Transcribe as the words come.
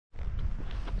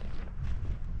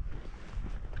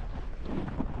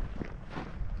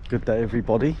Good day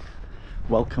everybody,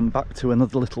 welcome back to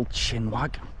another little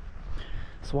chinwag.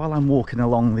 So while I'm walking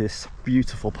along this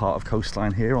beautiful part of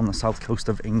coastline here on the south coast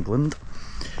of England,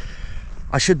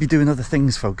 I should be doing other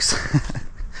things, folks.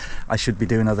 I should be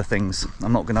doing other things,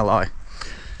 I'm not gonna lie.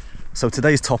 So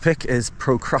today's topic is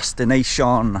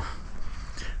procrastination.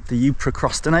 Do you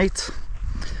procrastinate?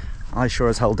 I sure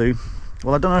as hell do.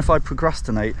 Well, I don't know if I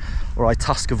procrastinate or I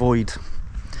task avoid.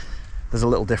 There's a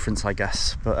little difference, I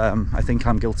guess, but I think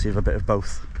I'm guilty of a bit of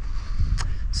both.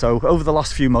 So over the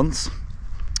last few months,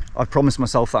 I've promised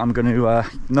myself that I'm going to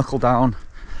knuckle down,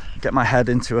 get my head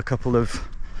into a couple of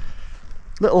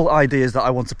little ideas that I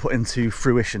want to put into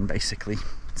fruition, basically,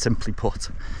 simply put.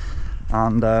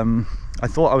 And I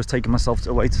thought I was taking myself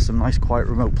away to some nice, quiet,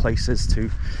 remote places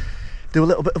to do a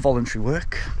little bit of voluntary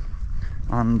work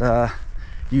and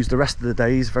use the rest of the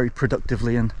days very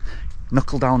productively and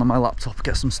knuckle down on my laptop,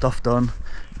 get some stuff done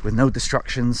with no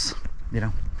distractions, you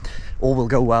know, all will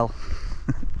go well.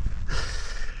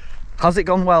 Has it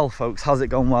gone well, folks? Has it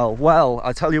gone well? Well,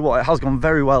 I tell you what, it has gone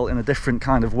very well in a different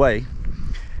kind of way.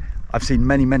 I've seen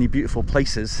many, many beautiful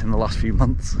places in the last few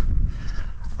months.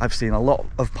 I've seen a lot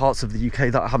of parts of the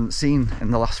UK that I haven't seen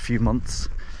in the last few months.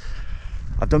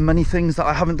 I've done many things that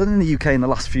I haven't done in the UK in the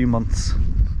last few months.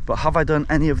 But have I done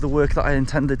any of the work that I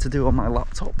intended to do on my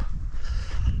laptop?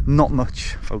 Not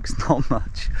much, folks, not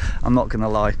much. I'm not gonna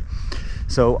lie.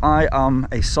 So I am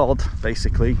a sod,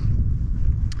 basically,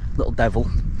 little devil,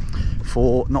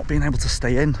 for not being able to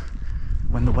stay in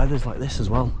when the weather's like this as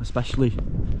well, especially.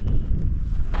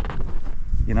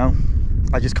 You know,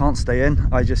 I just can't stay in.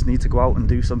 I just need to go out and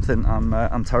do something.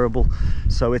 I'm terrible.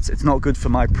 So it's not good for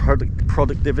my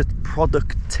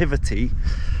productivity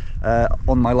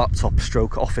on my laptop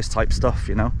stroke office type stuff,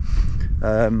 you know.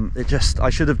 I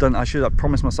should have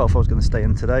promised myself I was going to stay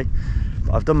in today,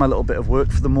 but I've done my little bit of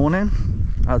work for the morning.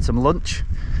 I had some lunch,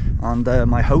 and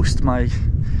my host, my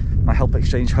help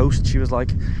exchange host, she was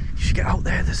like, you should get out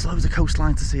there, there's loads of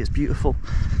coastline to see, it's beautiful.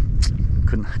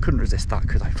 Couldn't resist that,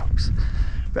 could I, folks?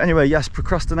 But anyway, yes,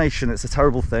 procrastination, it's a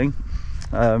terrible thing.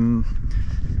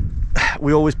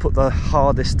 We always put the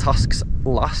hardest tasks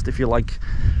last, if you like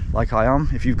I am.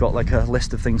 If you've got like a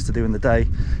list of things to do in the day,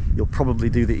 you'll probably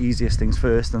do the easiest things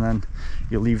first, and then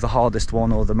you'll leave the hardest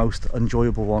one or the most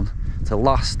enjoyable one to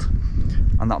last,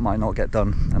 and that might not get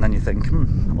done. And then you think,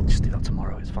 I'll just do that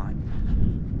tomorrow, it's fine.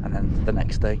 And then the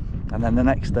next day, and then the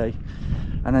next day,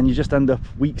 and then you just end up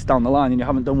weeks down the line and you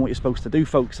haven't done what you're supposed to do,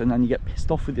 folks, and then you get pissed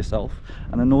off with yourself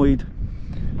and annoyed.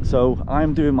 So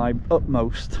I'm doing my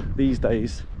utmost these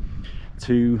days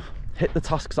to hit the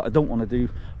tasks that I don't want to do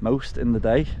most in the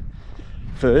day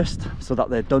first, so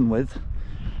that they're done with,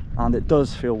 and it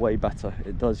does feel way better.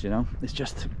 It does, you know. It's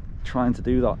just trying to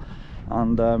do that,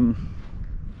 and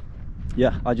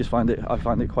yeah, I find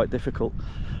it quite difficult.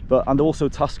 And also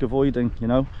task avoiding, you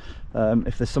know.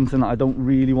 If there's something that I don't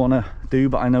really want to do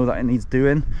but I know that it needs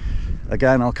doing,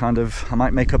 again, I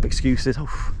might make up excuses. I'm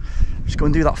just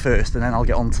going to do that first, and then I'll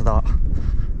get onto that,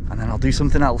 and then I'll do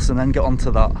something else and then get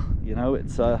onto that. You know,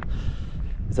 it's a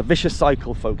vicious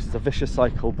cycle, folks. It's a vicious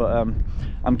cycle. But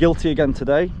I'm guilty again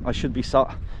today. I should be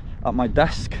sat at my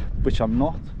desk, which I'm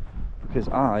not, because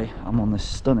I am on this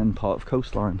stunning part of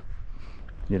coastline,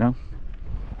 you know.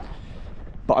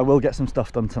 But I will get some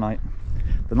stuff done tonight.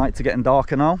 The nights are getting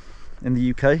darker now in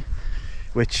the UK,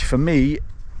 which for me,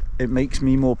 it makes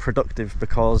me more productive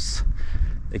because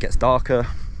it gets darker.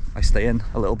 I stay in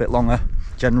a little bit longer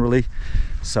generally,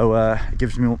 so it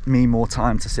gives me more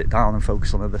time to sit down and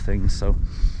focus on other things. So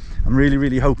I'm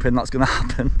really hoping that's going to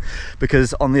happen,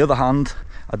 because on the other hand,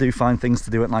 I do find things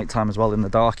to do at night time as well in the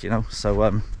dark, you know.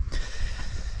 So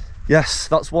yes,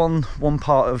 that's one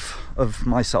part of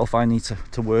myself I need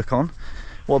to work on.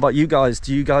 What about you guys?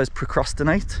 Do you guys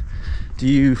procrastinate? Do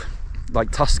you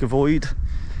like task avoid,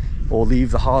 or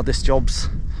leave the hardest jobs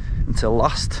until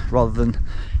last rather than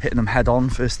hitting them head on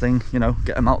first thing, you know,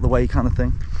 get them out the way kind of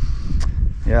thing?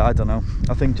 Yeah, I don't know.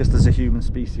 I think just as a human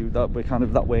species that we're kind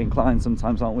of that way inclined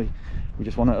sometimes, aren't we? We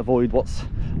just want to avoid what's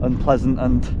unpleasant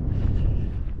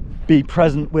and be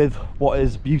present with what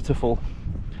is beautiful,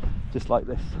 just like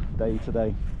this day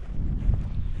today.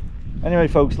 Anyway,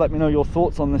 folks, let me know your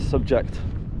thoughts on this subject.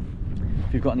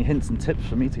 If you've got any hints and tips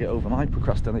for me to get over my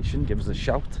procrastination, give us a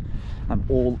shout. I'm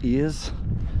all ears.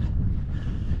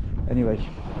 Anyway,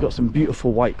 we've got some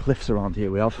beautiful white cliffs around here.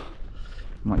 We have.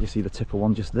 You might just see the tip of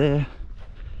one just there.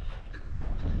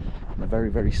 And they're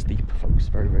very steep, folks.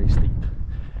 Very steep.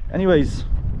 Anyways,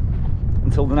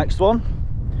 until the next one,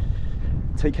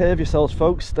 take care of yourselves,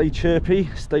 folks. Stay chirpy,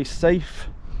 stay safe.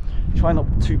 Try not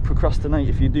to procrastinate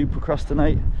if you do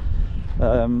procrastinate.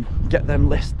 Get them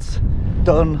lists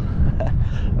done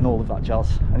and all of that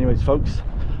jazz. Anyways folks,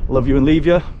 love you and leave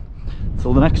you.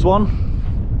 Till the next one,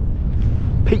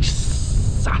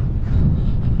 peace.